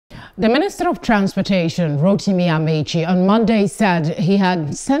The Minister of Transportation, Rotimi Amaechi, on Monday said he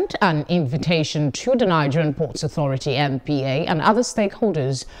had sent an invitation to the Nigerian Ports Authority (NPA) and other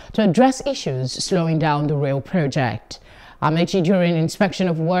stakeholders to address issues slowing down the rail project. Amaechi, during inspection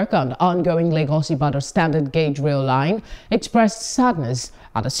of work on the ongoing Lagos-Ibadan standard gauge rail line, expressed sadness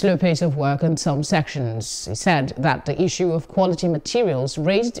at the slow pace of work in some sections. He said that the issue of quality materials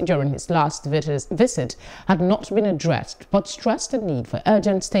raised during his last visit had not been addressed, but stressed the need for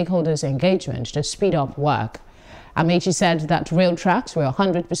urgent stakeholders' engagement to speed up work. Amaechi said that rail tracks were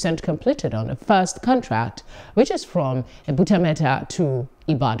 100% completed on the first contract, which is from Ebute-Metta to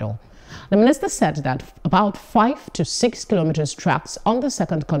Ibadan. The minister said that about 5 to 6 kilometers tracks on the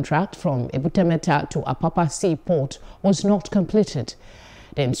second contract from Ebute-Metta to Apapa Seaport was not completed.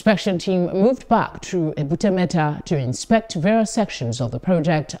 The inspection team moved back to Ebute-Metta to inspect various sections of the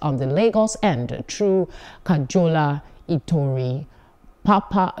project on the Lagos end through Kajola, Itori,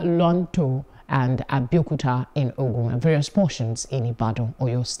 Papa Lonto and Abeokuta in Ogun and various portions in Ibadan,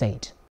 Oyo State.